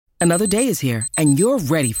Another day is here, and you're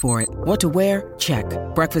ready for it. What to wear? Check.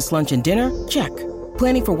 Breakfast, lunch, and dinner? Check.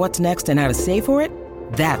 Planning for what's next and how to save for it?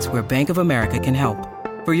 That's where Bank of America can help.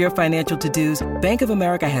 For your financial to-dos, Bank of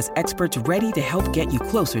America has experts ready to help get you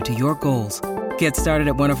closer to your goals. Get started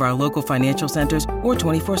at one of our local financial centers or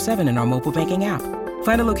 24/7 in our mobile banking app.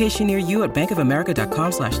 Find a location near you at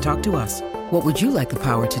bankofamerica.com/talktous. What would you like the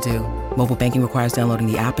power to do? Mobile banking requires downloading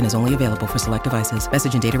the app and is only available for select devices.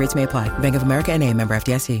 Message and data rates may apply. Bank of America N.A., member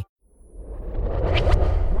FDIC.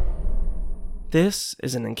 This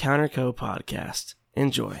is an Encounter Co. podcast.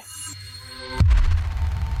 Enjoy.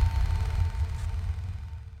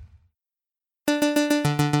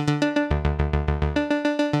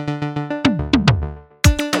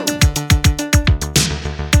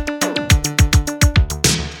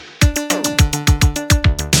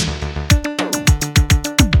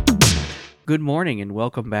 Good morning and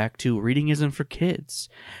welcome back to Reading Isn't for Kids,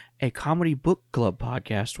 a comedy book club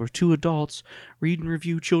podcast where two adults read and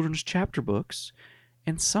review children's chapter books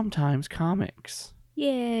and sometimes comics.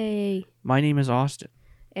 Yay! My name is Austin.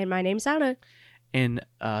 And my name's Anna. And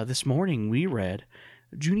this morning we read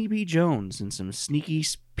Junie B. Jones and Some Sneaky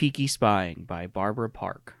Peaky Spying by Barbara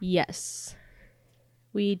Park. Yes,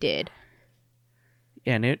 we did.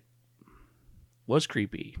 And it was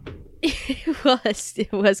creepy.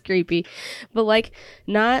 It was creepy, but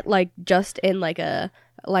not just in like a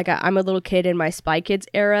I'm a little kid in my Spy Kids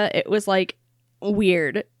era. It was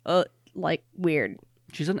weird, weird.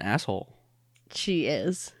 She's an asshole. She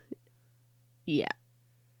is. Yeah,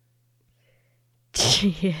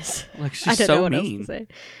 she is. She's I don't so know what mean. else to say.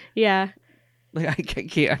 Yeah. I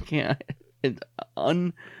can't. It's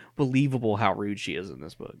unbelievable how rude she is in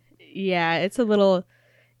this book. Yeah, it's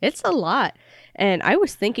a lot. And I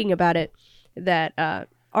was thinking about it that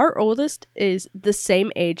our oldest is the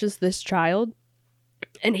same age as this child,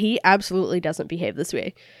 and he absolutely doesn't behave this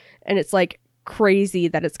way. And it's crazy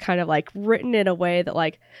that it's kind of written in a way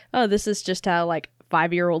that oh, this is just how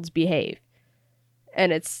 5-year-olds behave.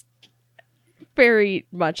 And it's very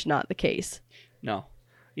much not the case. No.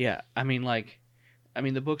 Yeah. I mean,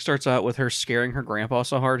 the book starts out with her scaring her grandpa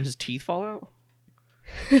so hard his teeth fall out.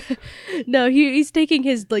 No, he's taking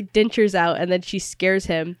his dentures out, and then she scares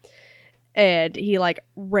him, and he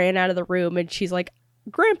ran out of the room, and she's like,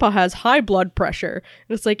 "Grandpa has high blood pressure."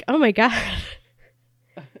 And it's oh my god.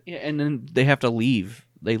 Yeah, and then they have to leave.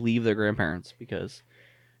 They leave their grandparents because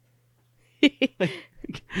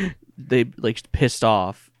they pissed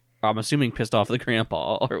off. I'm assuming pissed off the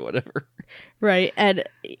grandpa or whatever. Right, and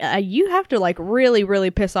you have to really,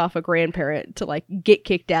 really piss off a grandparent to get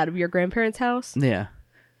kicked out of your grandparents' house. Yeah.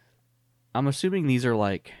 I'm assuming these are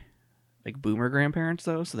like boomer grandparents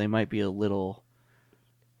though, so they might be a little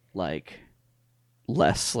less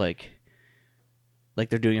they're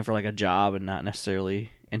doing it for a job and not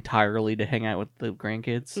necessarily entirely to hang out with the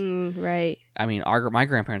grandkids. Right. I mean, my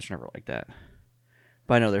grandparents were never like that.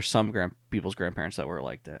 But I know there's some people's grandparents that were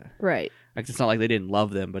like that. Right. It's not like they didn't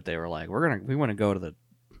love them, but they were we want to go to the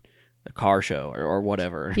car show or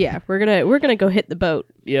whatever. Yeah, we're gonna go hit the boat.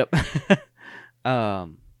 Yep.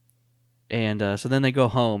 And so then they go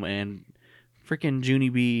home, and freaking Junie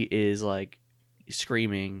B is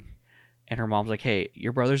screaming, and her mom's like, "Hey,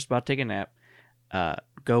 your brother's about to take a nap.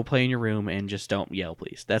 Go play in your room and just don't yell,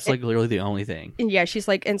 please." That's literally the only thing. And yeah, she's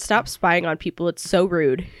and stop spying on people. It's so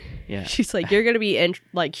rude. Yeah. She's you're gonna be in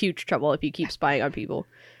huge trouble if you keep spying on people.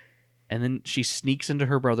 And then she sneaks into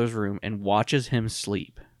her brother's room and watches him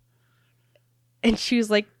sleep. And she was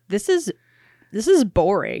like, "This is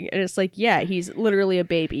boring." And it's yeah, he's literally a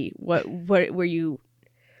baby. What were you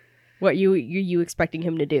expecting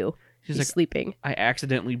him to do? He's sleeping. I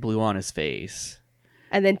accidentally blew on his face.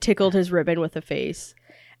 And then tickled his ribbon with a face.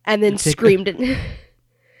 And then screamed at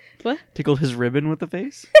What? Tickled his ribbon with the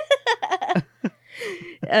face?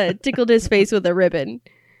 Tickled his face with a ribbon.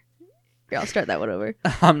 Here, I'll start that one over.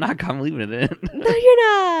 I'm leaving it in. No,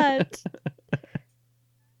 you're not.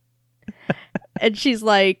 And she's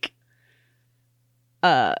like,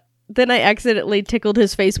 then I accidentally tickled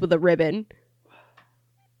his face with a ribbon.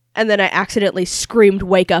 And then I accidentally screamed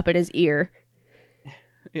 "wake up" in his ear.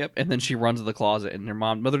 Yep. And then she runs to the closet, and her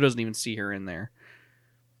mother doesn't even see her in there.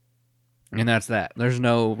 And that's that. There's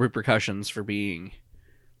no repercussions for being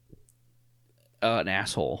an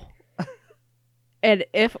asshole. And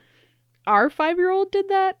if our 5-year-old did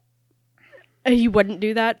that, he wouldn't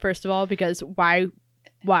do that, first of all, because why?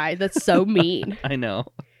 That's so mean. I know.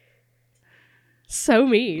 So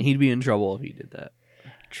mean. He'd be in trouble if he did that.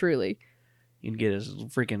 Truly. He'd get his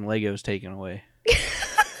freaking Legos taken away.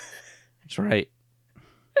 That's right.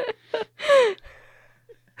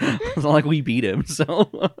 It's not like we beat him, so.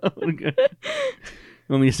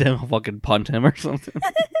 want me to say I'll fucking punt him or something?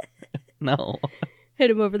 No.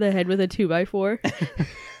 Hit him over the head with a 2x4.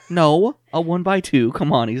 No, a 1x2.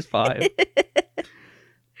 Come on, he's 5.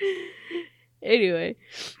 Anyway.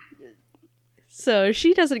 So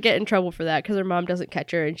she doesn't get in trouble for that because her mom doesn't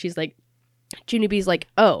catch her. And she's like, Junie B's like,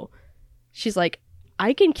 oh. She's like,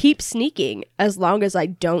 I can keep sneaking as long as I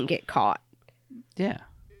don't get caught. Yeah.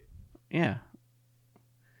 Yeah.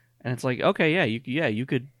 And it's like, okay, you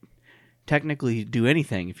could technically do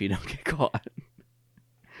anything if you don't get caught.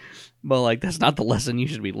 But, like, that's not the lesson you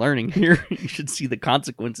should be learning here. You should see the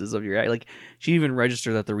consequences of your act. Like, she even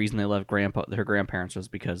registered that the reason they left her grandparents was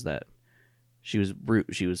because that she was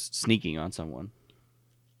sneaking on someone.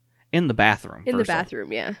 In the bathroom. In the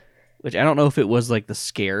bathroom, yeah. Which I don't know if it was, like, the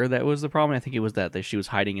scare that was the problem. I think it was that she was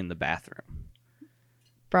hiding in the bathroom.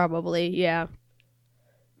 Probably, yeah.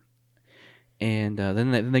 And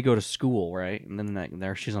then they go to school, right? And then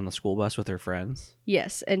there she's on the school bus with her friends.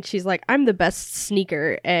 Yes, and she's like, I'm the best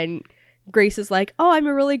sneaker. And Grace is like, oh, I'm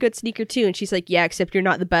a really good sneaker too. And she's like, yeah, except you're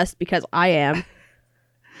not the best because I am.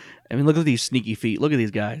 I mean, look at these sneaky feet. Look at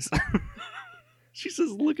these guys. She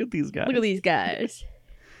says, look at these guys. Look at these guys.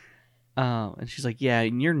 And she's like, yeah,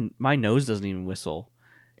 and my nose doesn't even whistle.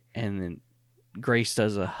 And then Grace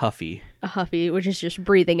does a huffy. A huffy, which is just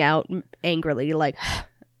breathing out angrily, like...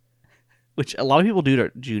 Which a lot of people do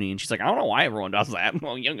to Junie, and she's like, I don't know why everyone does that.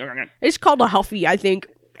 It's called a huffy, I think.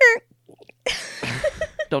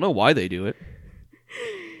 Don't know why they do it.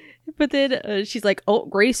 But then she's like, oh,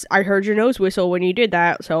 Grace, I heard your nose whistle when you did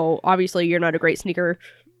that, so obviously you're not a great sneaker.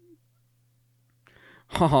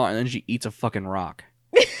 And then she eats a fucking rock.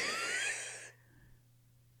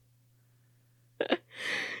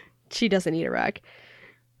 She doesn't eat a rock.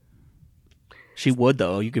 She would,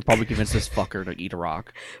 though. You could probably convince this fucker to eat a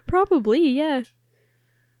rock. Probably, yeah.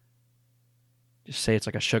 Just say it's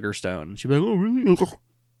like a sugar stone. She'd be like, oh, really?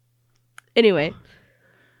 Anyway.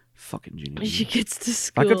 Fucking Junie. She gets to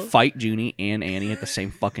school. If I could fight Junie and Annie at the same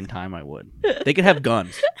fucking time, I would. They could have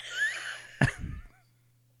guns.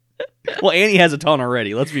 Well, Annie has a ton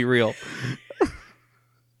already. Let's be real.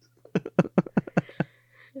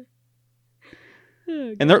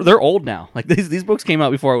 And they're old now. Like these books came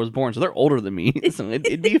out before I was born, so they're older than me. So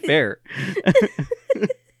it'd be fair.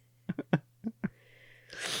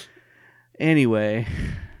 Anyway,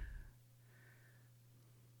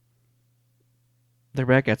 they're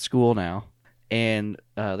back at school now, and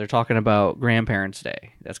they're talking about Grandparents'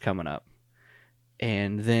 Day that's coming up.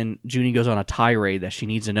 And then Junie goes on a tirade that she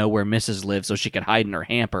needs to know where Mrs. lives so she can hide in her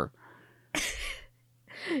hamper.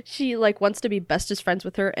 She wants to be bestest friends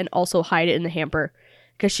with her and also hide it in the hamper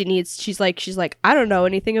because she's like, I don't know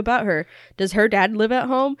anything about her. Does her dad live at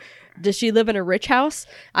home? Does she live in a rich house?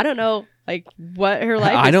 I don't know what her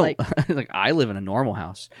life is like. Like I live in a normal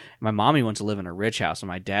house. My mommy wants to live in a rich house, and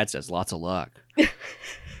my dad says lots of luck.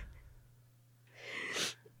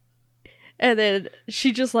 And then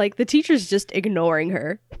she just the teacher's just ignoring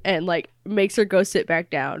her and makes her go sit back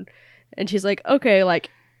down. And she's like, okay,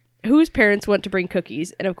 whose parents want to bring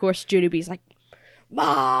cookies? And of course, Junie B's like,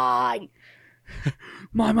 mine!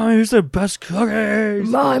 My mom makes the best cookies!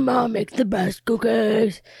 My mom makes the best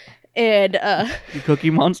cookies! And, You Cookie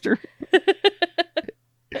Monster?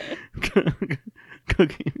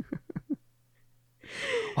 Cookie.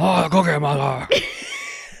 Oh, Cookie Monster!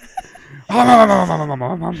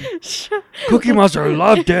 Cookie Monster,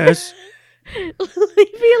 love this!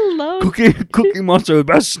 Leave me alone! Cookie Monster,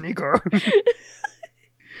 best sneaker!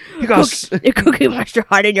 The Cookie Monster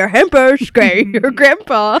hide in your hamper, scare your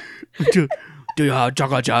grandpa. Do you have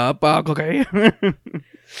chocolate chip cookie?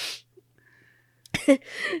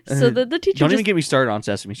 So the teacher don't even get me started on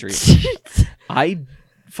Sesame Street. I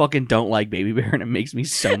fucking don't like Baby Bear, and it makes me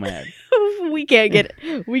so mad. We can't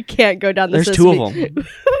go down this. There's two of them.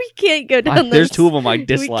 We can't go down this. There's two of them I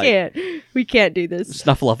dislike. We can't do this.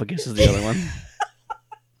 Snuffleupagus is the other one.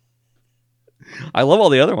 I love all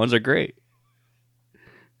the other ones. They're great.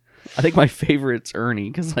 I think my favorite's Ernie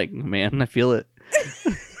because, man, I feel it.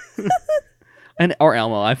 Or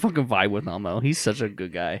Elmo. I fucking vibe with Elmo. He's such a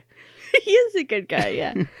good guy. He is a good guy,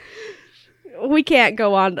 yeah. We can't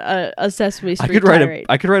go on a Sesame Street tirade.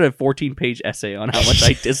 I could write a 14-page essay on how much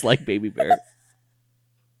I dislike Baby Bear.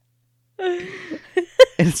 And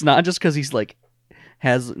it's not just because he's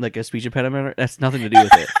has a speech impediment. That's nothing to do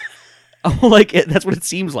with it. Oh, that's what it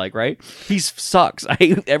seems like, right? He sucks. I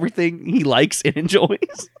hate everything he likes and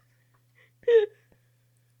enjoys.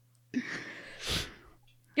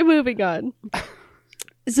 Moving on.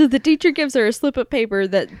 So the teacher gives her a slip of paper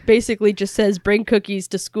that basically just says, bring cookies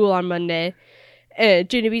to school on Monday.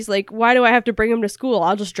 And Junie B's like, why do I have to bring them to school?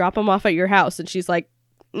 I'll just drop them off at your house. And she's like,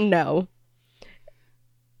 no.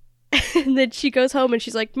 And then she goes home and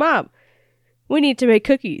she's like, Mom, we need to make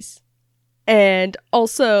cookies. And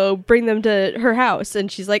also bring them to her house.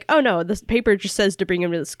 And she's like, oh no, this paper just says to bring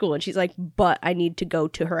them to the school. And she's like, but I need to go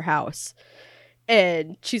to her house.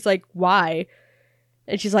 And she's like, why?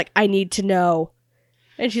 And she's like, I need to know.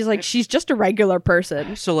 And she's like, she's just a regular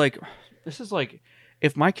person. So, like, this is like,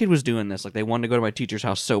 if my kid was doing this, like, they wanted to go to my teacher's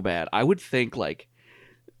house so bad, I would think, like,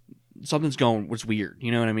 was weird.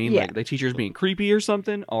 You know what I mean? Yeah. Like, the teacher's being creepy or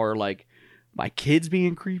something, or, like, my kid's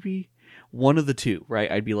being creepy. One of the two,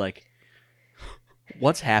 right? I'd be like,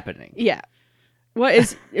 what's happening? Yeah.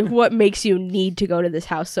 What makes you need to go to this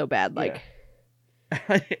house so bad? Like,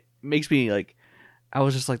 It makes me, like, I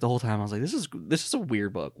was just like, the whole time, I was like, this is a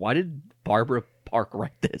weird book. Why did Barbara Park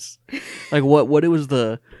write this? Like, what it was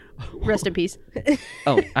the... rest in peace.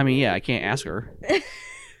 Oh, I mean, yeah, I can't ask her.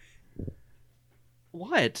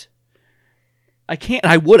 What? I can't.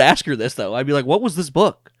 I would ask her this, though. I'd be like, what was this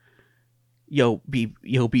book? Yo,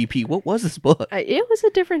 BP, what was this book? It was a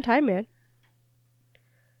different time, man.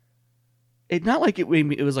 It not like it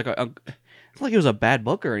was like it's like it was a bad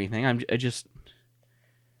book or anything. It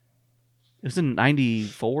was in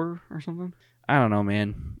 94 or something. I don't know,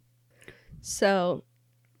 man. So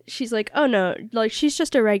she's like, oh no, like, she's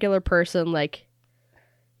just a regular person. Like,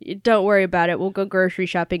 don't worry about it. We'll go grocery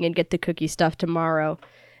shopping and get the cookie stuff tomorrow.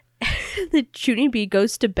 The Junie Bee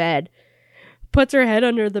goes to bed, puts her head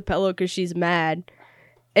under the pillow because she's mad,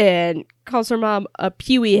 and calls her mom a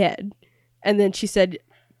pewy head. And then she said,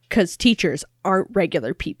 because teachers aren't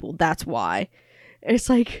regular people. That's why. And it's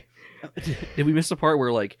like... Did we miss the part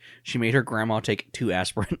where, like, she made her grandma take 2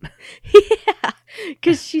 aspirin? Yeah.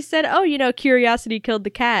 Because she said, oh, curiosity killed the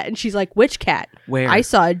cat. And she's like, which cat? Where? I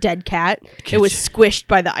saw a dead cat. It was squished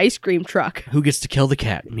by the ice cream truck. Who gets to kill the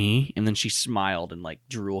cat? Me? And then she smiled and, like,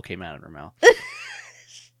 drool came out of her mouth.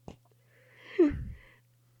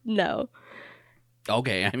 No.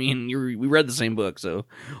 Okay, I mean, we read the same book, so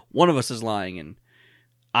one of us is lying, and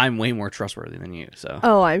I'm way more trustworthy than you, so...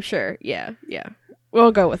 Oh, I'm sure. Yeah.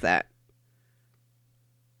 We'll go with that.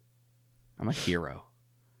 I'm a hero.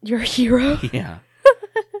 You're a hero? Yeah.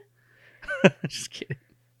 Just kidding.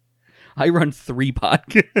 I run 3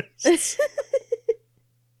 podcasts.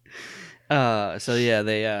 So yeah,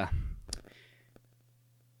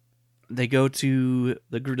 they go to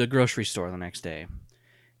the grocery store the next day,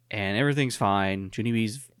 and everything's fine. Junie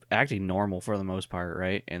Bee's acting normal for the most part,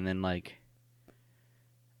 right? And then, like,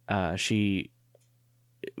 she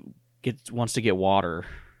wants to get water.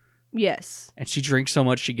 Yes. And she drinks so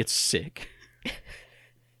much she gets sick.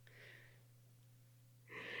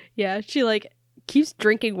 Yeah, she, like, keeps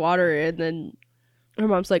drinking water, and then her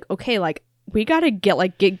mom's like, okay, like, we gotta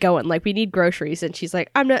get going. Like, we need groceries. And she's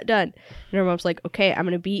like, I'm not done. And her mom's like, okay, I'm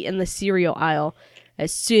gonna be in the cereal aisle.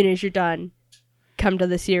 As soon as you're done, come to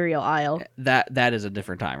the cereal aisle. That is a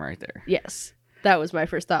different time right there. Yes. That was my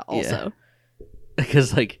first thought also. Yeah.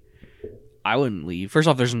 Because, like, I wouldn't leave. First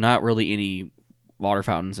off, there's not really any water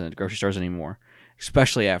fountains in grocery stores anymore,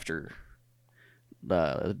 especially after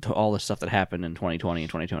all the stuff that happened in 2020 and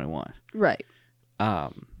 2021. Right.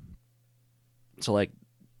 So, like,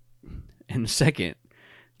 in a second,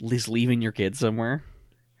 at least leaving your kid somewhere.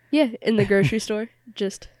 Yeah, in the grocery store.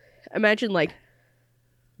 Just imagine, like,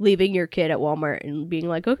 leaving your kid at Walmart and being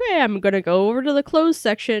like, okay, I'm gonna go over to the clothes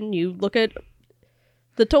section. You look at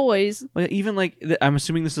the toys. Well, even, like, I'm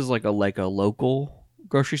assuming this is like a local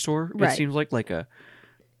grocery store. Right. It seems like a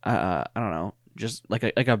I don't know, just like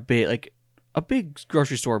a big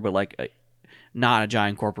grocery store, but like not a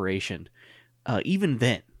giant corporation. Even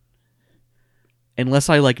then, unless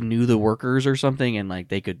I, like, knew the workers or something and, like,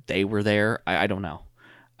 they were there, I don't know.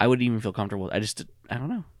 I wouldn't even feel comfortable. I don't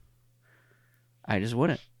know. I just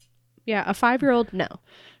wouldn't. Yeah, a 5-year-old, no.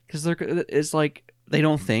 Because it's like they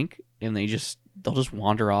don't think, and they'll just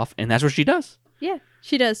wander off, and that's what she does. Yeah,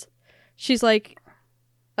 she does. She's like,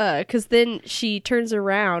 because then she turns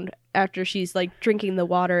around after she's, like, drinking the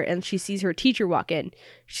water, and she sees her teacher walk in.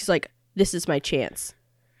 She's like, this is my chance.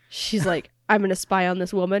 She's like, I'm gonna spy on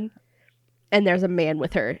this woman, and there's a man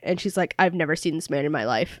with her, and she's like, I've never seen this man in my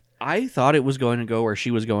life. I thought it was going to go where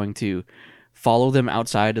she was going to follow them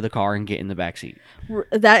outside to the car and get in the backseat.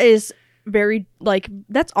 That is very, like,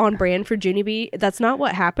 that's on brand for Junie Bee. That's not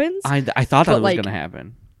what happens. I thought that was like, going to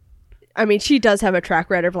happen. I mean, she does have a track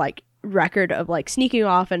record of like sneaking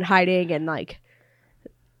off and hiding and like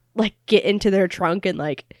get into their trunk and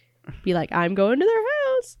like be like, I'm going to their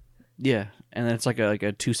house. Yeah, and then it's like a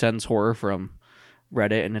 2-sentence horror from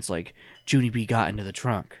Reddit, and it's like, Junie Bee got into the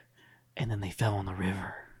trunk, and then they fell in the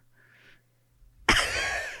river.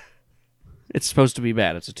 It's supposed to be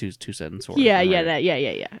bad. It's a two-sentence horror.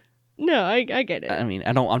 Yeah. No, I get it. I mean,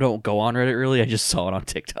 I don't go on Reddit really. I just saw it on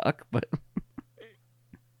TikTok, but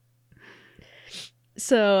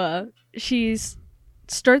So she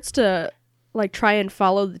starts to like try and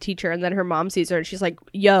follow the teacher, and then her mom sees her and she's like,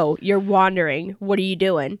 "Yo, you're wandering. What are you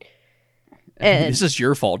doing?" And this is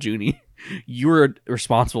your fault, Junie. You were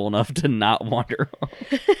responsible enough to not wander off.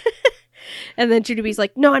 and then Junie B's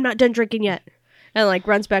like, "No, I'm not done drinking yet," and like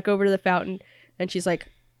runs back over to the fountain, and she's like,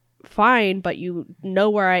 "Fine, but you know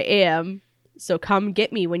where I am, so come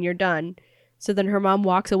get me when you're done." So then her mom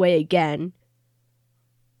walks away again.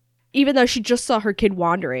 Even though she just saw her kid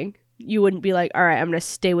wandering, you wouldn't be like, all right, I'm going to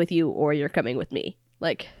stay with you or you're coming with me.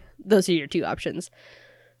 Like, those are your two options.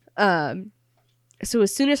 So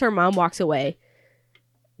as soon as her mom walks away,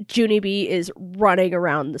 Junie B is running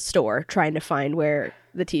around the store trying to find where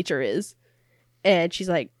the teacher is. And she's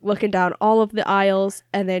like looking down all of the aisles,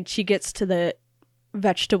 and then she gets to the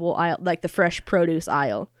vegetable aisle, like the fresh produce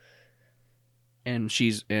aisle. And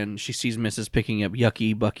she sees Mrs. picking up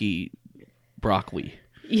yucky bucky broccoli.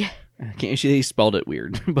 Yeah. They spelled it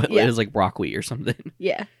weird, but Yeah. it was like broccoli or something.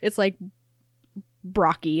 Yeah. It's like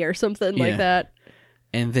brocky or something like that.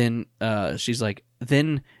 And then she's like,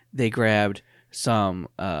 then they grabbed some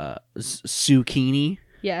zucchini.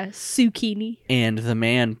 Yeah. Zucchini. And the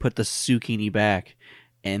man put the zucchini back.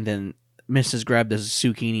 And then Mrs. grabbed the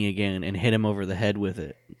zucchini again and hit him over the head with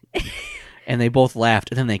it. And they both laughed.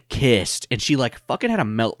 And then they kissed. And she like fucking had a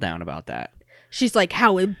meltdown about that. She's like,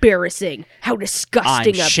 how embarrassing. How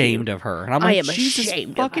disgusting. I'm ashamed of her. And I'm I like, am Jesus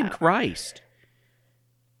ashamed of fucking her. Christ.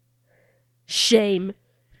 Shame.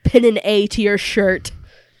 Pin an A to your shirt.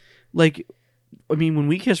 Like, I mean, when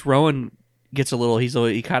We Kiss Rowan gets a little,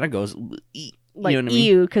 he kind of goes, you Like, know what I mean?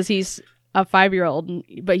 ew, because he's a 5-year-old,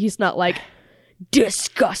 but he's not like,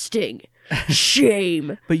 disgusting.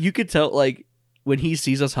 Shame. But you could tell, like, when he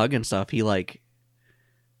sees us hug and stuff, he like,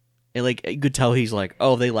 you could tell he's like,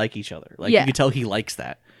 oh, they like each other. Like, Yeah. you could tell he likes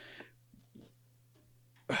that.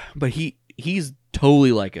 But he's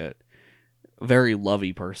totally like a very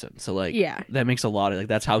lovey person. So like, Yeah. that makes a lot of like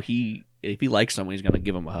that's how if he likes someone, he's gonna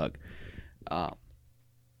give him a hug. But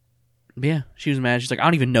yeah, she was mad. She's like, I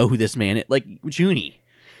don't even know who this man is. Like, Junie.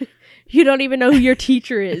 You don't even know who your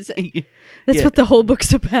teacher is. That's Yeah. what the whole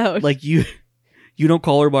book's about. Like you don't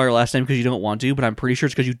call her by her last name because you don't want to, but I'm pretty sure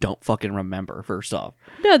it's because you don't fucking remember. First off,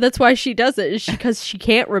 No, that's why she does it. Because she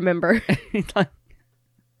can't remember.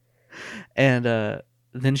 and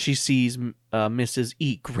then she sees Mrs.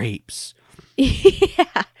 eat grapes.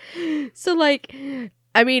 Yeah. So, like,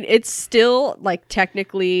 I mean, it's still, like,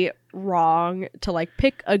 technically wrong to, like,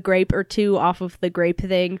 pick a grape or two off of the grape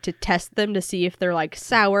thing to test them to see if they're, like,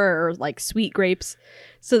 sour or, like, sweet grapes.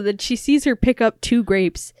 So that she sees her pick up 2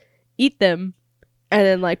 grapes, eat them, and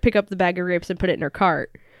then, like, pick up the bag of grapes and put it in her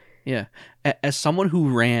cart. Yeah. As someone who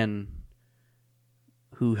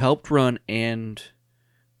helped run and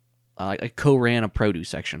I co-ran a produce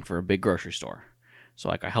section for a big grocery store. So,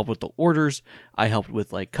 like, I helped with the orders. I helped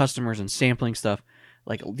with, like, customers and sampling stuff.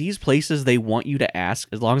 Like, these places, they want you to ask,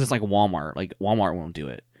 as long as it's, like, Walmart. Like, Walmart won't do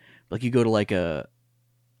it. Like, you go to, like a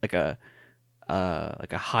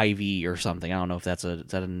Hy-Vee or something. I don't know if is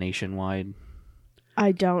that a nationwide?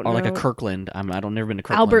 I don't know. Or, like, a Kirkland. I've never been to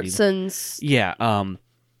Kirkland. Albertsons. Yeah,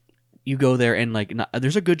 you go there and like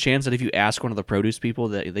there's a good chance that if you ask one of the produce people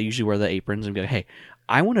that they usually wear the aprons and be like, hey,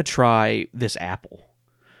 I want to try this apple.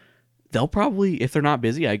 They'll probably, if they're not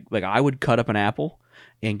busy, I would cut up an apple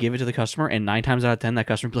and give it to the customer, and 9 times out of 10 that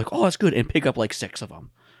customer would be like, oh, that's good, and pick up like 6 of them.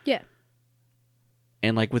 Yeah.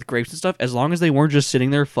 And like with grapes and stuff, as long as they weren't just sitting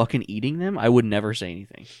there fucking eating them, I would never say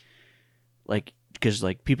anything. Like, because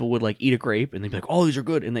like people would like eat a grape and they'd be like, oh, these are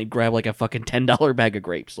good, and they'd grab like a fucking $10 bag of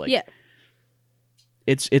grapes. Like, Yeah.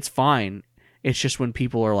 It's fine. It's just when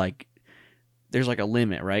people are like, there's like a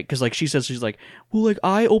limit, right? Because like she says, she's like, well, like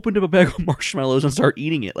I opened up a bag of marshmallows and started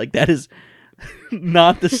eating it. Like that is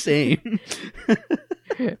not the same.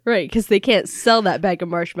 Right, because they can't sell that bag of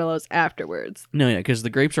marshmallows afterwards. No, yeah, because the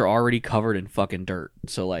grapes are already covered in fucking dirt.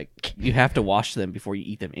 So like you have to wash them before you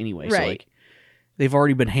eat them anyway. Right. So like they've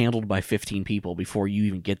already been handled by 15 people before you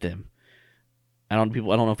even get them. I don't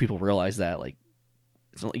know if people realize that. Like,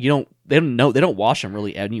 they don't wash them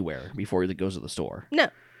really anywhere before it goes to the store. No.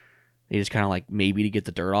 They just kind of like maybe to get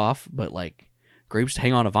the dirt off, but like grapes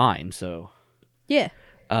hang on a vine, so Yeah.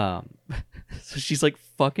 so she's like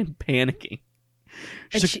fucking panicking.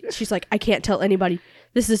 She's like, I can't tell anybody.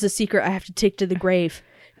 This is a secret I have to take to the grave,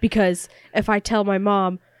 because if I tell my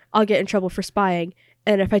mom, I'll get in trouble for spying,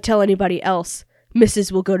 and if I tell anybody else,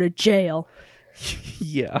 Mrs. will go to jail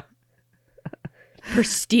Yeah. for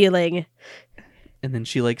stealing. And then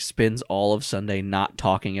she like spends all of Sunday not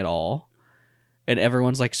talking at all. And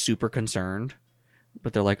everyone's like super concerned.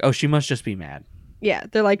 But they're like, oh, she must just be mad. Yeah,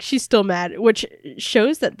 they're like, she's still mad, which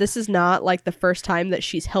shows that this is not like the first time that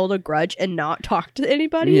she's held a grudge and not talked to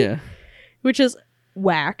anybody. Yeah. Which is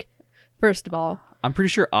whack, first of all. I'm pretty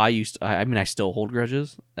sure I still hold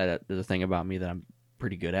grudges. There's a thing about me that I'm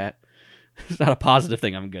pretty good at. It's not a positive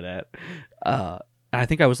thing I'm good at. And I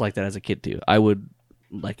think I was like that as a kid too. I was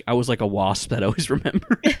like a wasp that always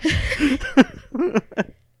remembered.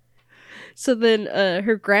 So then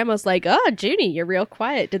her grandma's like, oh, Junie, you're real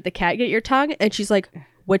quiet. Did the cat get your tongue? And she's like,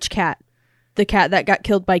 which cat? The cat that got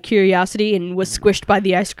killed by curiosity and was squished by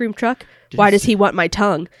the ice cream truck? Why does he want my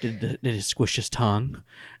tongue? Did it squish his tongue?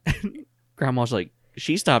 And Grandma's like,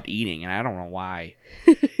 she stopped eating, and I don't know why.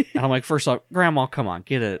 And I'm like, first off, Grandma, come on,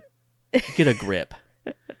 get a grip.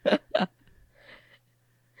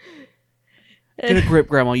 Get a grip,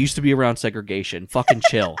 Grandma. You used to be around segregation. Fucking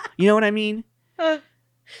chill. You know what I mean?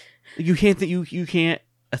 You can't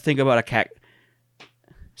think about a cat.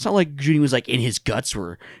 It's not like Junie was like, and his guts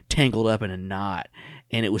were tangled up in a knot,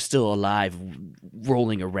 and it was still alive,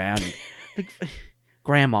 rolling around. Like,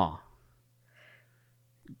 Grandma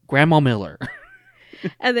Miller.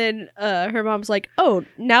 And then her mom's like, oh,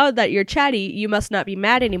 now that you're chatty, you must not be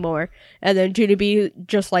mad anymore. And then Junie B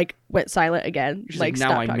just like went silent again. She's like,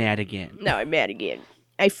 now I'm mad again. Now I'm mad again.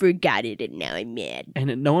 I forgot it and now I'm mad.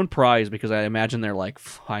 And no one pries because I imagine they're like,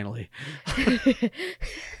 finally.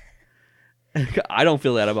 I don't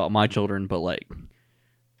feel that about my children, but like,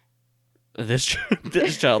 this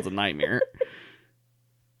child's a nightmare.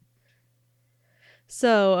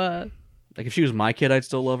 So, like, if she was my kid, I'd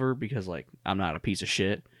still love her because, like, I'm not a piece of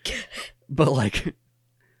shit. But, like,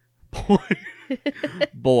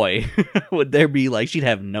 boy, would there be, like, she'd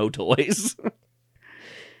have no toys.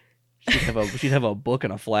 She'd have a book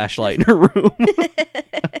and a flashlight in her room.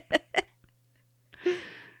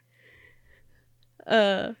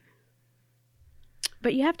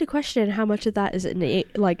 But you have to question how much of that is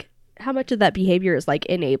innate, like, how much of that behavior is, like,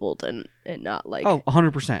 enabled and not, like... Oh,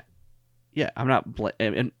 100%. Yeah, I'm not...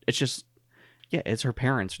 and it's just... Yeah, it's her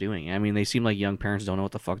parents doing it. I mean, they seem like young parents don't know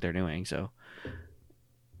what the fuck they're doing, so...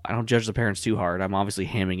 I don't judge the parents too hard. I'm obviously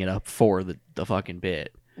hamming it up for the fucking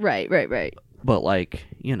bit. Right. But, like,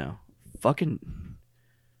 you know, fucking...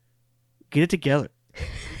 Get it together.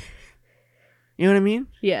 You know what I mean?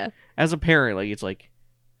 Yeah. As a parent, like, it's like...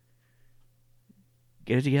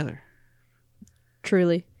 Get it together.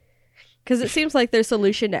 Truly. Because it seems like their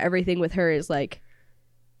solution to everything with her is like,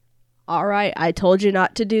 all right, I told you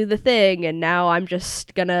not to do the thing, and now I'm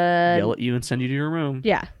just gonna... Yell at you and send you to your room.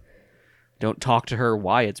 Yeah. Don't talk to her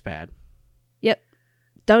why it's bad. Yep.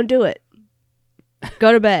 Don't do it.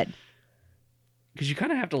 Go to bed. Because you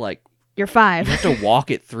kind of have to, like... You're 5. You have to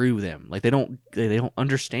walk it through them. Like, they don't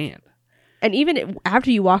understand. And even after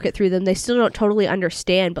you walk it through them, they still don't totally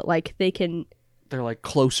understand, but, like, they can... They're, like,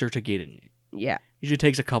 closer to getting it. Yeah. Usually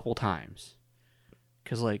takes a couple times.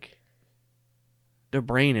 Because, like, their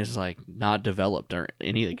brain is, like, not developed or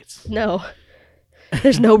anything. It's... No.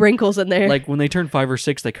 There's no wrinkles in there. Like, when they turn 5 or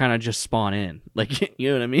 6, they kind of just spawn in. Like, you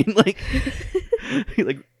know what I mean?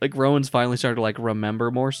 Like Rowan's finally started to, like,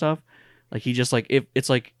 remember more stuff. Like, he just, like, if it's,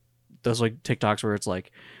 like, those, like, TikToks where it's,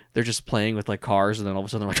 like, they're just playing with, like, cars, and then all of a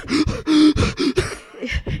sudden they're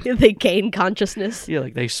like... They gain consciousness. Yeah,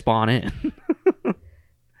 like, they spawn in.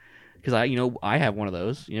 Because I have one of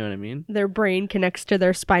those. You know what I mean? Their brain connects to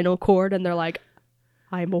their spinal cord, and they're like,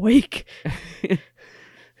 I'm awake.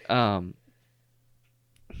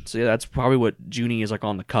 So yeah, that's probably what Junie is like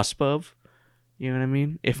on the cusp of. You know what I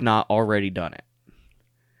mean? If not already done it.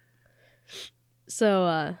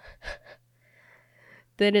 So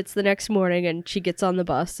then it's the next morning, and she gets on the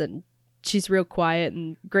bus, and she's real quiet,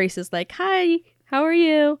 and Grace is like, hi, how are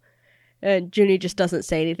you? And Junie just doesn't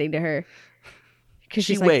say anything to her. Because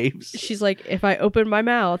she waves. She's like, if I open my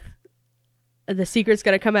mouth, the secret's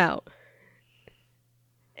going to come out.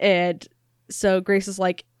 And so Grace is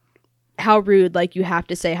like, how rude, like, you have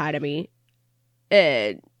to say hi to me.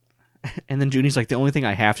 And then Junie's like, the only thing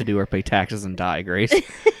I have to do are pay taxes and die, Grace.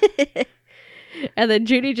 And then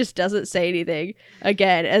Junie just doesn't say anything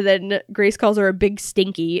again. And then Grace calls her a big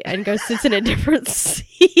stinky and goes sits in a different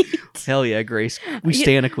seat. Hell yeah, Grace. We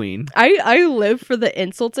stand a queen. I live for the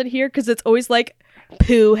insults in here because it's always like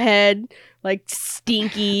poo head, like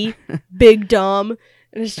stinky, big dumb.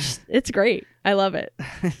 And it's great. I love it.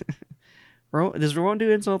 Does Rowan do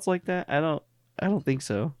insults like that? I don't think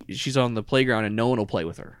so. She's on the playground and no one will play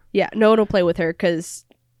with her. Yeah, no one will play with her because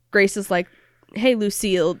Grace is like, hey,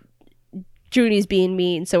 Lucille, Junie's being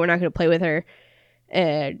mean, so we're not going to play with her.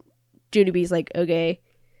 And Junie B's like, okay.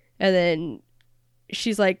 And then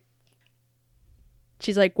she's like,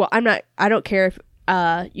 she's like, well, I don't care if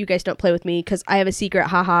you guys don't play with me because I have a secret,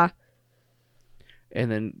 haha. And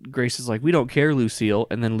then Grace is like, we don't care, Lucille.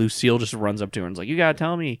 And then Lucille just runs up to her and is like, you gotta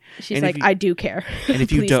tell me. She's and like, I do care. And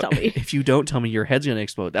if you Please don't, tell me. if you don't tell me, your head's gonna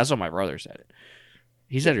explode. That's what my brother said it.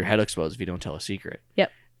 He said your head explodes if you don't tell a secret. Yep.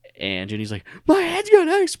 And Junie's like, my head's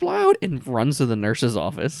gonna explode, and runs to the nurse's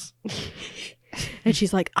office. And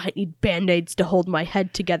she's like, I need Band-Aids to hold my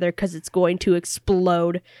head together because it's going to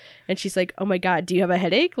explode. And she's like, oh my God, do you have a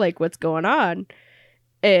headache? Like, what's going on?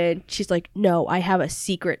 And she's like, no, I have a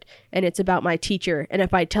secret, and it's about my teacher. And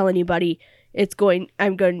if I tell anybody, she's going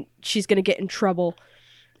to get in trouble.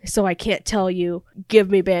 So I can't tell you. Give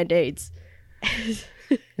me Band-Aids.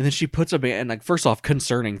 And then she puts a band, like, first off,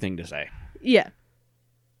 concerning thing to say. Yeah.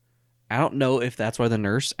 I don't know if that's why the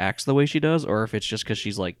nurse acts the way she does, or if it's just because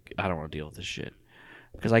she's like, I don't want to deal with this shit.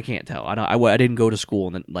 Because I can't tell. I didn't go to school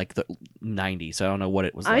in the 90s, so I don't know what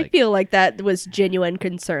it was like. I feel like that was genuine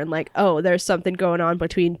concern. Like, oh, there's something going on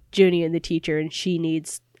between Junie and the teacher, and she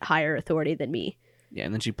needs higher authority than me. Yeah,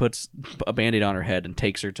 and then she puts a Band-Aid on her head and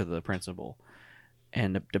takes her to the principal.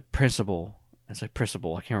 And the principal, it's like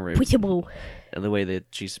principal, I can't remember Principal. the way that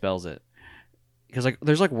she spells it. Because like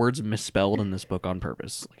there's like words misspelled in this book on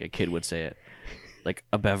purpose. Like a kid would say it. Like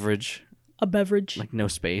a beverage. A beverage. Like no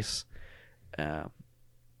space. And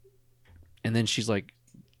then she's like,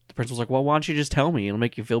 the principal's like, well, why don't you just tell me? It'll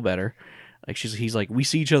make you feel better. Like he's like, we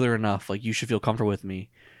see each other enough. Like you should feel comfortable with me.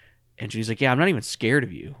 And she's like, yeah, I'm not even scared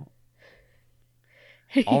of you.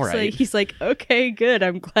 All right. He's like, okay, good.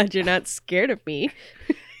 I'm glad you're not scared of me.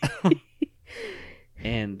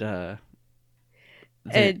 And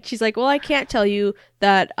she's like, well, I can't tell you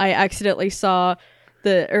that I accidentally saw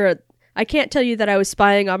I can't tell you that I was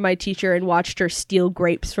spying on my teacher and watched her steal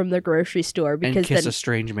grapes from the grocery store because and kiss a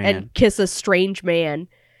strange man. And kiss a strange man.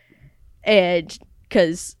 And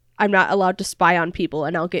because I'm not allowed to spy on people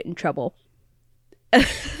and I'll get in trouble.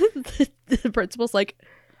 The principal's like,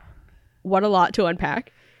 what a lot to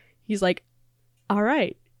unpack. He's like, all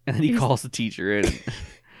right. And then he calls the teacher in.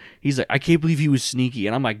 He's like, I can't believe he was sneaky.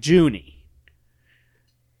 And I'm like, Junie,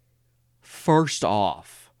 first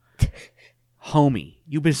off, homie,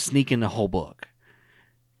 you've been sneaking the whole book.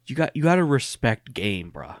 You got to respect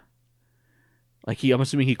game, bruh. Like I'm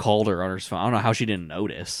assuming he called her on her phone. I don't know how she didn't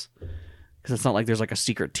notice, because it's not like there's like a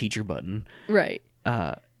secret teacher button, right?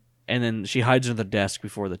 And then she hides under the desk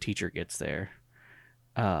before the teacher gets there.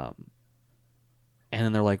 And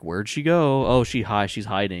then they're like, "Where'd she go?" Oh, she's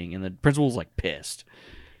hiding, and the principal's like pissed.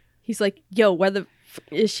 He's like, "Yo, where the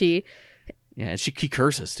is she?" Yeah, and he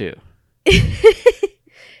curses too.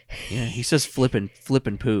 Yeah, he says flippin'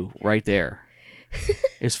 poo right there.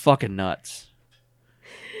 It's fucking nuts.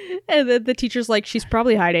 And then the teacher's like, she's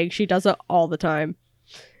probably hiding. She does it all the time.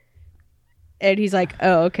 And he's like,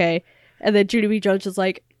 oh, okay. And then Junie B. Jones is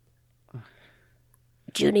like,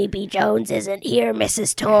 Junie B. Jones isn't here,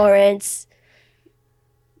 Mrs. Torrance.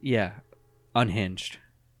 Yeah, unhinged.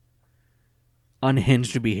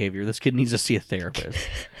 Unhinged behavior. This kid needs to see a therapist.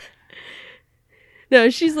 No,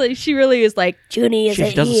 she's like, she really is like, Junie isn't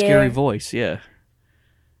here. She does a scary voice, yeah.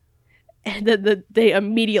 And then they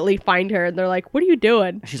immediately find her and they're like, what are you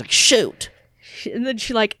doing? She's like, shoot. And then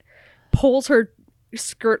she like pulls her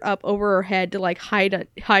skirt up over her head to like hide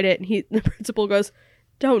it. And the principal goes,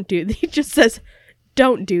 don't do that. He just says,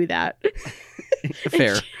 don't do that.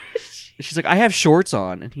 Fair. She's like, I have shorts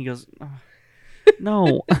on. And he goes, oh,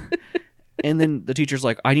 no. And then the teacher's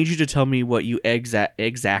like, I need you to tell me what you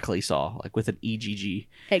exactly saw, like with an EGG.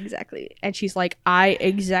 Exactly. And she's like, I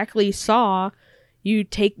exactly saw you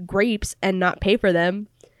take grapes and not pay for them,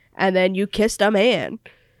 and then you kissed a man.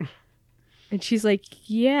 And she's like,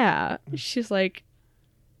 yeah. She's like,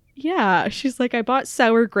 yeah. She's like, I bought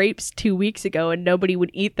sour grapes 2 weeks ago and nobody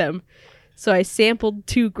would eat them. So I sampled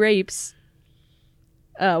 2 grapes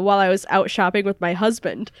while I was out shopping with my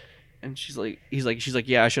husband. And she's like,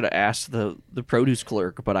 yeah, I should have asked the produce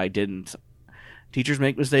clerk, but I didn't. Teachers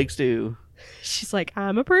make mistakes too. She's like,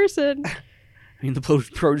 I'm a person. I mean, the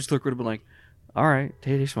produce clerk would have been like, all right,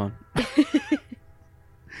 today's fun. I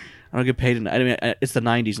don't get paid. I mean, it's the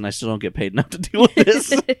 90s, and I still don't get paid enough to deal with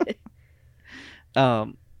this.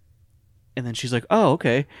 And then she's like, oh,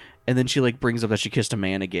 okay. And then she like brings up that she kissed a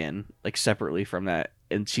man again, like separately from that,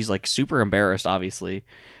 and she's like super embarrassed, obviously.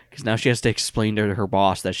 Because now she has to explain to her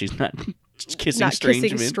boss that she's not kissing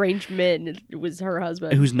strange men. It was her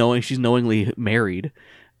husband. She's knowingly married.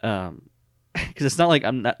 Because it's not like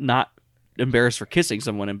I'm not embarrassed for kissing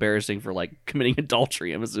someone, embarrassing for like committing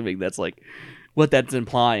adultery. I'm assuming that's like what that's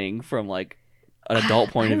implying from like an adult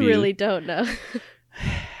point of view. I really don't know.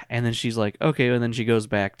 And then she's like, okay, and then she goes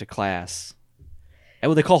back to class. And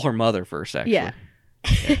well, they call her mother first, actually. Yeah.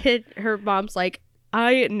 And her mom's like,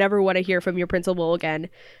 I never want to hear from your principal again.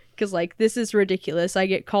 Because, like, this is ridiculous. I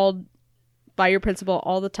get called by your principal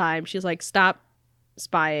all the time. She's like, stop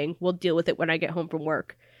spying. We'll deal with it when I get home from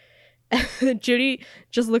work. Judy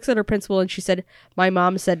just looks at her principal and she said, my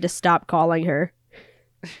mom said to stop calling her.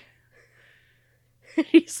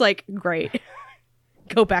 He's like, great.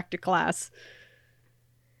 Go back to class.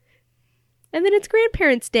 And then it's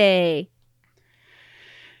Grandparents' Day.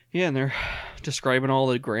 Yeah, and they're describing all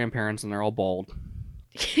the grandparents and they're all bald.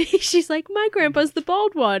 She's like, my grandpa's the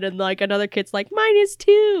bald one. And like another kid's like, mine is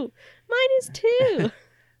too. Mine is too.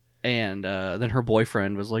 And then her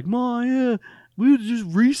boyfriend was like, Ma, we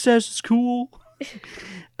just recess is cool.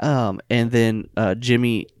 And then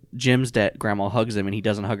Jim's grandma hugs him and he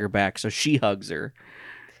doesn't hug her back, so she hugs her.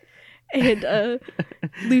 And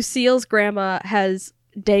Lucille's grandma has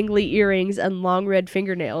dangly earrings and long red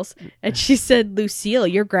fingernails. And she said, Lucille,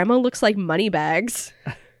 your grandma looks like money bags.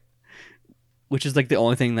 Which is like the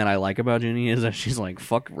only thing that I like about Junie is that she's like,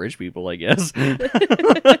 fuck rich people, I guess. I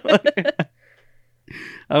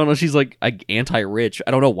don't know, she's like anti-rich.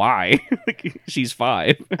 I don't know why. She's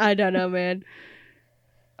 5. I don't know, man.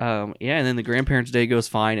 Yeah, and then the Grandparents' Day goes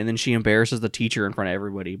fine, and then she embarrasses the teacher in front of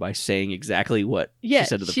everybody by saying exactly what she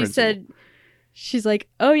said to the principal. She's like,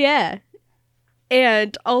 oh yeah.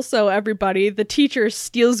 And also, everybody, the teacher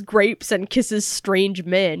steals grapes and kisses strange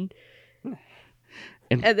men.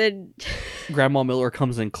 And then Grandma Miller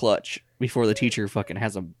comes in clutch before the teacher fucking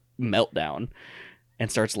has a meltdown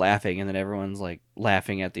and starts laughing, and then everyone's like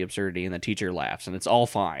laughing at the absurdity, and the teacher laughs, and it's all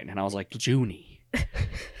fine. And I was like, Junie.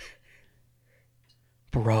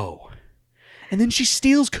 Bro. And then she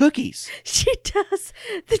steals cookies. She does.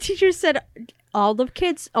 The teacher said, all the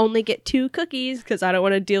kids only get 2 cookies because I don't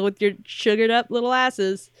want to deal with your sugared up little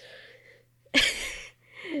asses.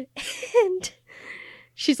 And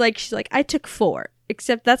she's like, I took 4.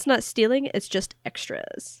 Except that's not stealing, it's just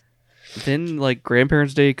extras. Then, like,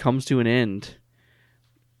 Grandparents' Day comes to an end.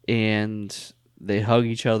 And they hug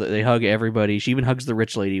each other. They hug everybody. She even hugs the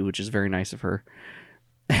rich lady, which is very nice of her.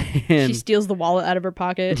 And she steals the wallet out of her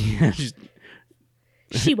pocket. Yeah,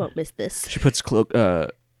 she won't miss this. She puts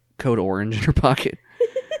Code Orange in her pocket.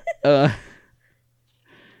 And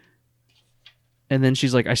then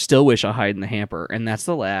she's like, I still wish I hide in the hamper. And that's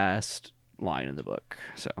the last line in the book.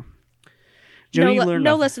 So,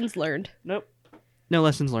 no lessons learned. Nope. No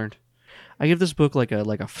lessons learned. I give this book like a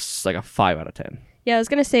 5 out of 10. Yeah, I was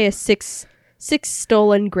gonna say a 6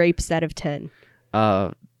 stolen grapes out of 10.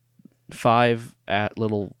 5 at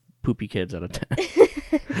little poopy kids out of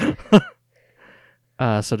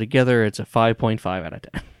 10. So together it's a 5.5 out of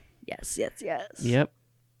 10. Yes. Yep.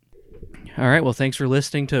 All right. Well, thanks for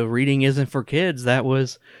listening to Reading Isn't for Kids. That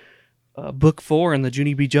was book 4 in the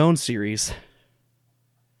Junie B. Jones series.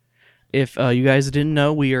 If you guys didn't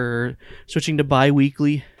know, we are switching to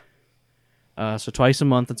bi-weekly. So twice a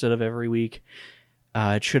month instead of every week.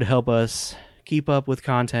 It should help us keep up with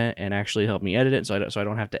content and actually help me edit it so I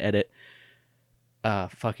don't have to edit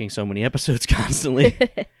fucking so many episodes constantly.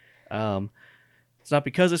 It's not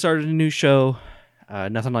because I started a new show.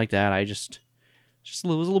 Nothing like that. I just it was a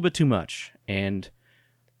little bit too much. And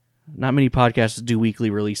not many podcasts do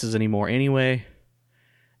weekly releases anymore anyway.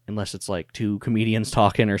 Unless it's like 2 comedians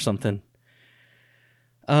talking or something.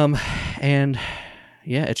 And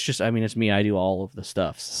yeah, it's just, it's me. I do all of the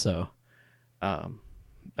stuff. So, I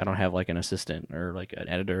don't have like an assistant or like an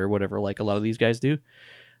editor or whatever, like a lot of these guys do.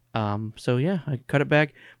 So yeah, I cut it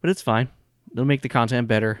back, but it's fine. It'll make the content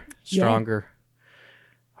better, stronger,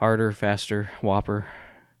 harder, faster, whopper,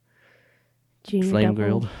 flame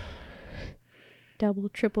grilled, double,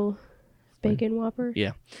 triple, bacon whopper.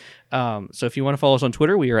 Yeah. So if you want to follow us on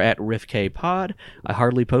Twitter, we are at RiffKPod. I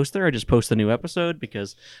hardly post there. I just post the new episode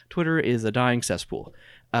because Twitter is a dying cesspool.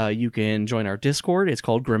 You can join our Discord. It's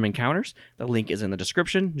called Grim Encounters. The link is in the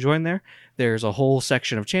description. Join there. There's a whole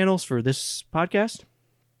section of channels for this podcast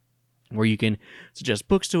where you can suggest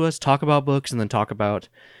books to us, talk about books, and then talk about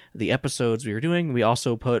the episodes we are doing. We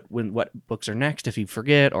also put what books are next if you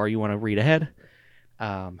forget or you want to read ahead.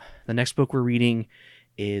 The next book we're reading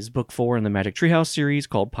is book 4 in the Magic Treehouse series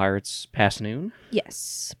called Pirates Past Noon.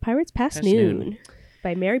 Yes, Pirates Past Noon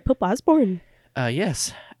by Mary Pope Osborne.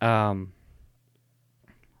 Yes.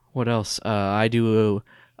 What else?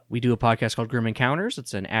 We do a podcast called Grim Encounters.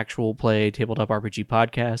 It's an actual play tabletop RPG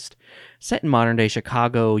podcast set in modern day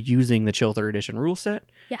Chicago using the Chill 3rd Edition rule set.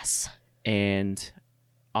 Yes. And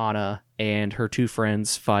Anna and her 2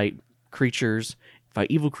 friends fight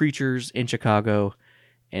evil creatures in Chicago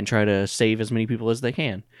and try to save as many people as they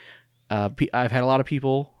can. I've had a lot of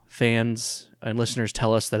people, fans and listeners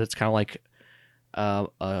tell us that it's kind of like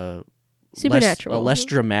a Supernatural. less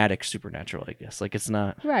dramatic supernatural, I guess. Like it's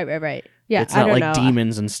not Right. Yeah, it's I not don't like know.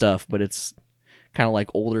 demons and stuff, but it's kind of like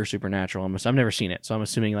older supernatural. I've never seen it, so I'm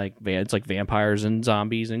assuming like it's like vampires and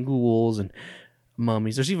zombies and ghouls and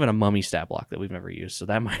mummies. There's even a mummy stat block that we've never used, so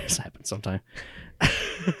that might have happened sometime.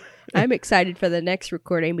 I'm excited for the next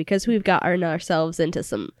recording because we've gotten ourselves into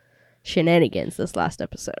some shenanigans this last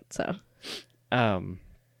episode. So,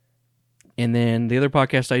 and then the other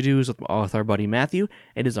podcast I do is with our buddy Matthew.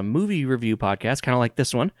 It is a movie review podcast, kind of like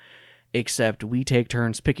this one, except we take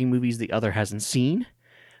turns picking movies the other hasn't seen.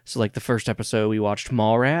 So, like the first episode, we watched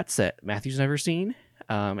Mallrats that Matthew's never seen,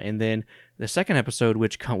 and then the second episode,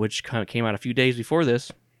 which came out a few days before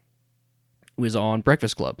this, was on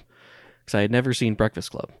Breakfast Club because I had never seen Breakfast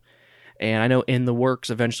Club, and I know in the works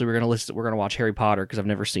eventually we're gonna watch Harry Potter because I've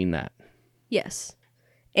never seen that. yes.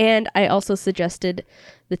 And I also suggested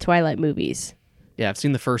the Twilight movies. Yeah, I've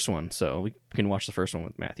seen the first one, so we can watch the first one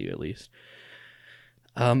with Matthew at least.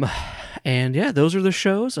 And yeah, those are the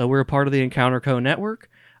shows. We're a part of the Encounter Co network.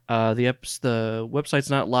 The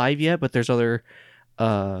website's not live yet, but there's other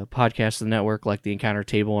podcasts in the network like the Encounter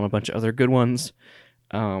Table and a bunch of other good ones.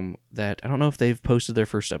 That I don't know if they've posted their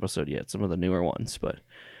first episode yet. Some of the newer ones, but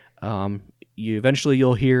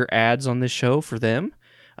you'll hear ads on this show for them.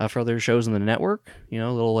 For other shows in the network,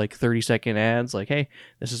 little like 30-second ads like, hey,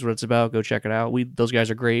 this is what it's about, go check it out. Those guys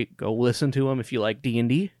are great, go listen to them if you like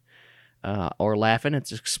D&D or laughing.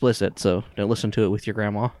 It's explicit, so don't listen to it with your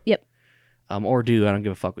grandma. Yep. Or do, I don't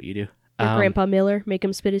give a fuck what you do. Or Grandpa Miller, make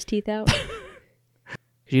him spit his teeth out.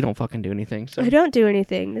 You don't fucking do anything. So. I don't do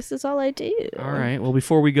anything. This is all I do. All right. Well,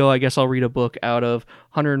 before we go, I guess I'll read a book out of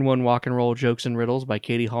 101 Rock and Roll Jokes and Riddles by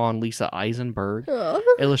Katie Hall and Lisa Eisenberg.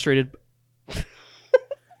 Illustrated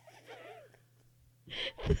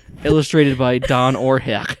by Don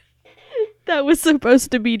Orheck. That was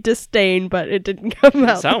supposed to be disdain, but it didn't come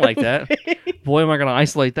out. Sound like that. Boy, am I going to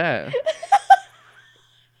isolate that.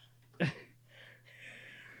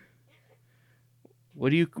 What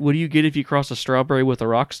do you get if you cross a strawberry with a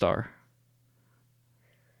rock star?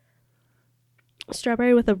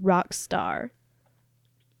 Strawberry with a rock star.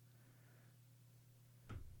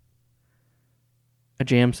 A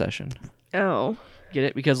jam session. Oh. Get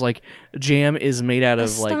it? Because like jam is made out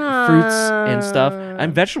of like fruits and stuff.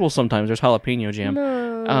 And vegetables sometimes. There's jalapeno jam.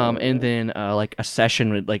 No. And then like a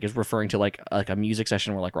session is referring to like a music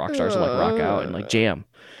session where like rock stars will like rock out and like jam.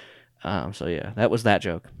 So yeah, that was that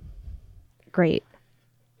joke. Great.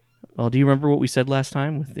 Well, do you remember what we said last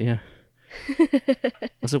time with the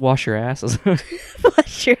was it wash your ass?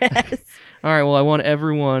 Wash your ass. All right, well, I want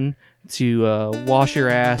everyone to wash your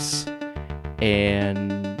ass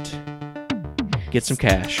and get some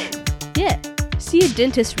cash. Yeah. See a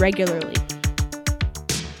dentist regularly.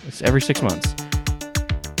 It's every 6 months.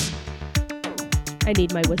 I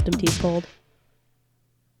need my wisdom teeth pulled.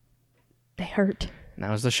 They hurt. And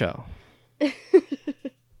that was the show.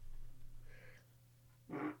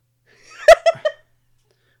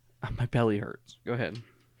 My belly hurts. Go ahead.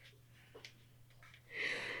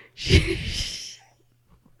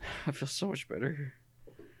 I feel so much better.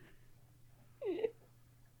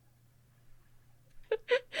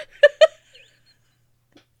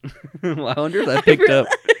 Well, I wonder if that picked up.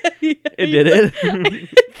 It did it? I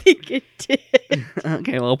think it did.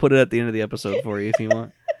 Okay, well, I'll put it at the end of the episode for you if you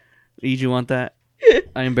want. Did you want that?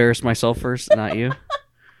 I embarrassed myself first, not you.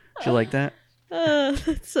 Did you like that?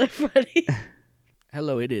 That's so funny.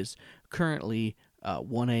 Hello, it is currently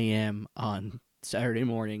 1 a.m. on Saturday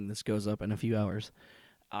morning. This goes up in a few hours.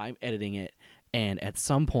 I'm editing it, and at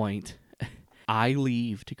some point, I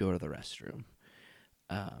leave to go to the restroom.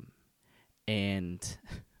 And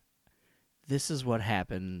this is what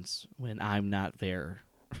happens when I'm not there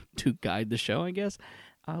to guide the show, I guess.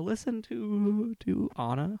 Listen to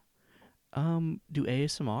Anna do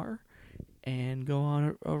ASMR and go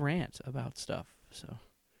on a rant about stuff. So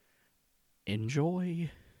enjoy.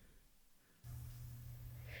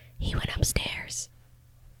 He went upstairs.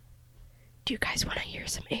 Do you guys want to hear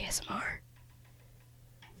some ASMR?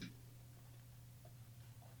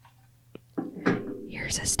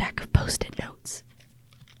 Here's a stack of Post-it notes.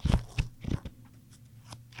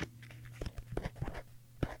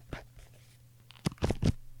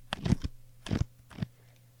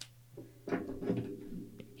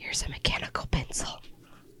 Here's a mechanical pencil.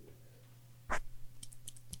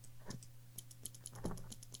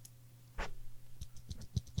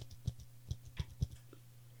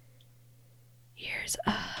 Here's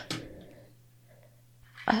a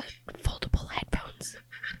foldable headphones.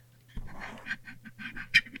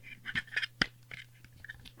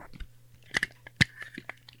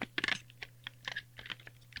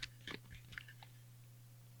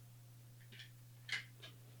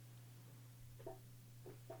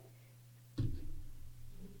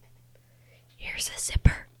 Here's a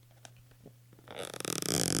zipper.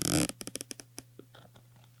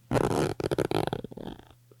 I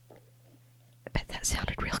bet that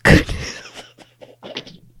sounded real good.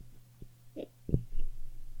 Here,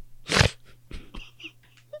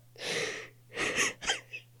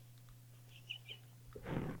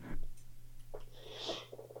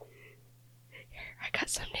 I got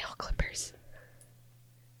some nail clippers.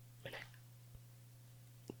 I'm gonna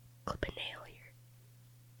clip a nail here.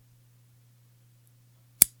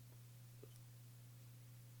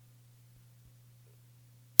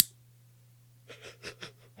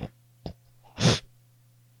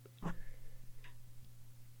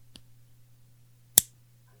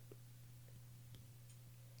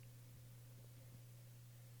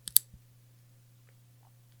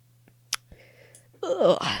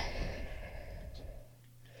 Ugh.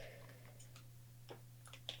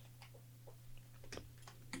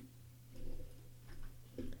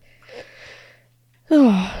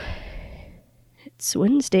 Oh, it's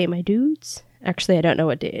Wednesday, my dudes. Actually, I don't know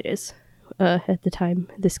what day it is. At the time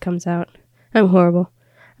this comes out, I'm horrible.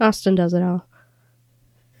 Austin does it all.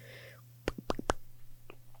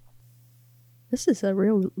 This is a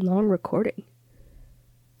real long recording.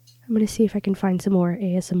 I'm gonna see if I can find some more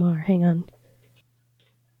ASMR. Hang on.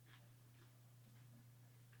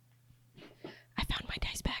 I found my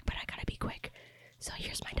dice bag, but I gotta be quick. So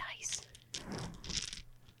here's my dice.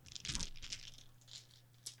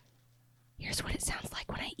 Here's what it sounds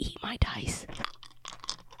like when I eat my dice.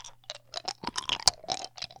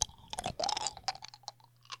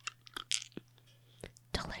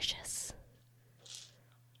 Delicious.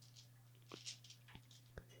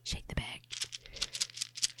 Shake the bag.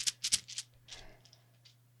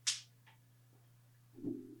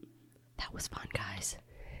 That was fun, guys.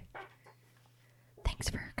 Thanks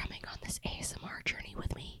for coming on this ASMR journey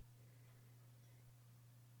with me.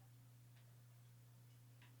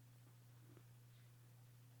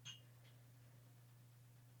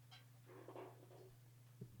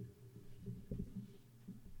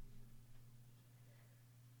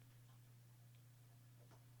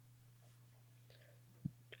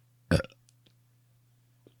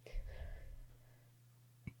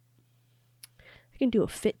 I can do a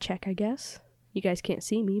fit check, I guess. You guys can't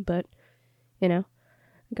see me, but, you know,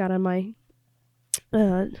 I got on my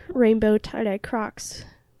rainbow tie-dye Crocs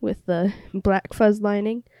with the black fuzz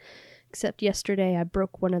lining. Except yesterday I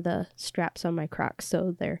broke one of the straps on my Crocs,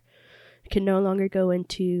 so they can no longer go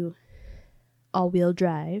into all-wheel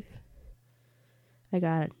drive. I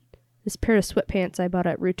got this pair of sweatpants I bought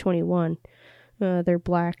at Route 21. They're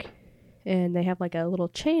black, and they have like a little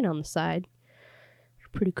chain on the side.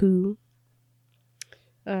 Pretty cool.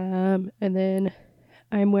 And then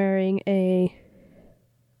I'm wearing a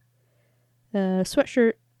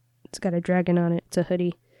sweatshirt. It's got a dragon on it. It's a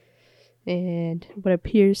hoodie. And what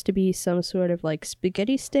appears to be some sort of like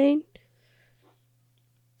spaghetti stain.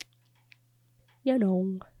 You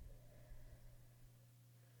know.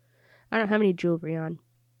 I don't have any jewelry on.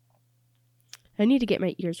 I need to get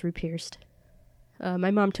my ears re-pierced.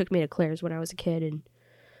 My mom took me to Claire's when I was a kid, and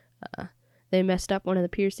they messed up one of the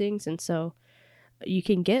piercings, and so you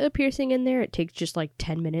can get a piercing in there. It takes just like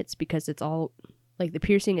 10 minutes because it's all, like, the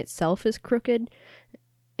piercing itself is crooked,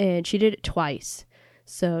 and she did it twice.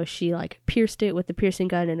 So she, like, pierced it with the piercing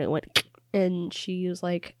gun, and it went, and she was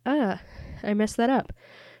like, I messed that up.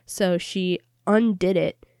 So she undid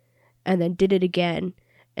it, and then did it again,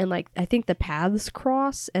 and, like, I think the paths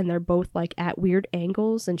cross, and they're both, like, at weird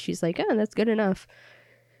angles, and she's like, that's good enough.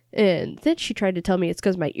 And then she tried to tell me it's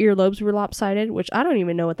because my earlobes were lopsided, which I don't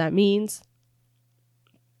even know what that means.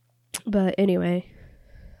 But anyway,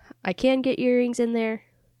 I can get earrings in there.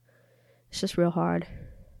 It's just real hard.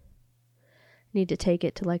 I need to take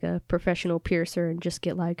it to like a professional piercer and just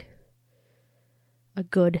get like a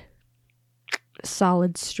good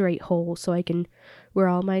solid straight hole so I can wear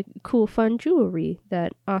all my cool fun jewelry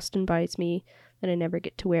that Austin buys me that I never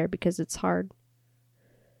get to wear because it's hard.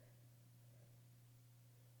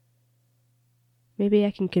 Maybe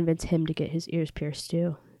I can convince him to get his ears pierced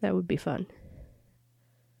too. That would be fun.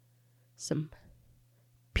 Some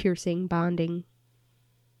piercing bonding.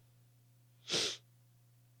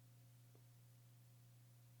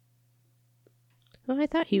 Well, I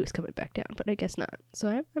thought he was coming back down, but I guess not. So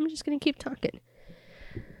I'm just going to keep talking.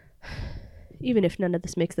 Even if none of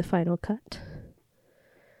this makes the final cut.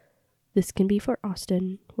 This can be for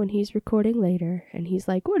Austin when he's recording later, and he's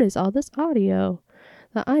like, what is all this audio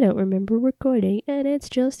that I don't remember recording, and it's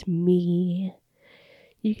just me.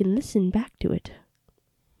 You can listen back to it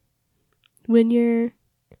when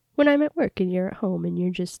I'm at work and you're at home and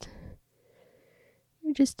you're just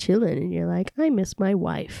chilling and you're like, I miss my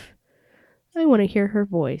wife. I want to hear her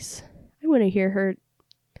voice. I want to hear her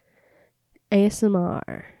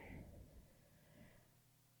ASMR.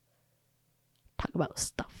 Talk about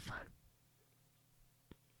stuff.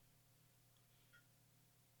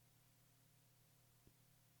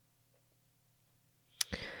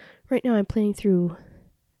 Right now I'm playing through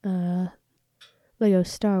Lego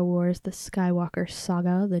Star Wars, the Skywalker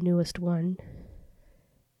Saga, the newest one.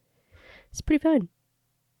 It's pretty fun.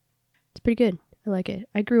 It's pretty good. I like it.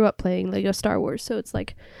 I grew up playing Lego Star Wars, so it's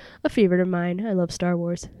like a favorite of mine. I love Star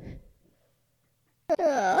Wars.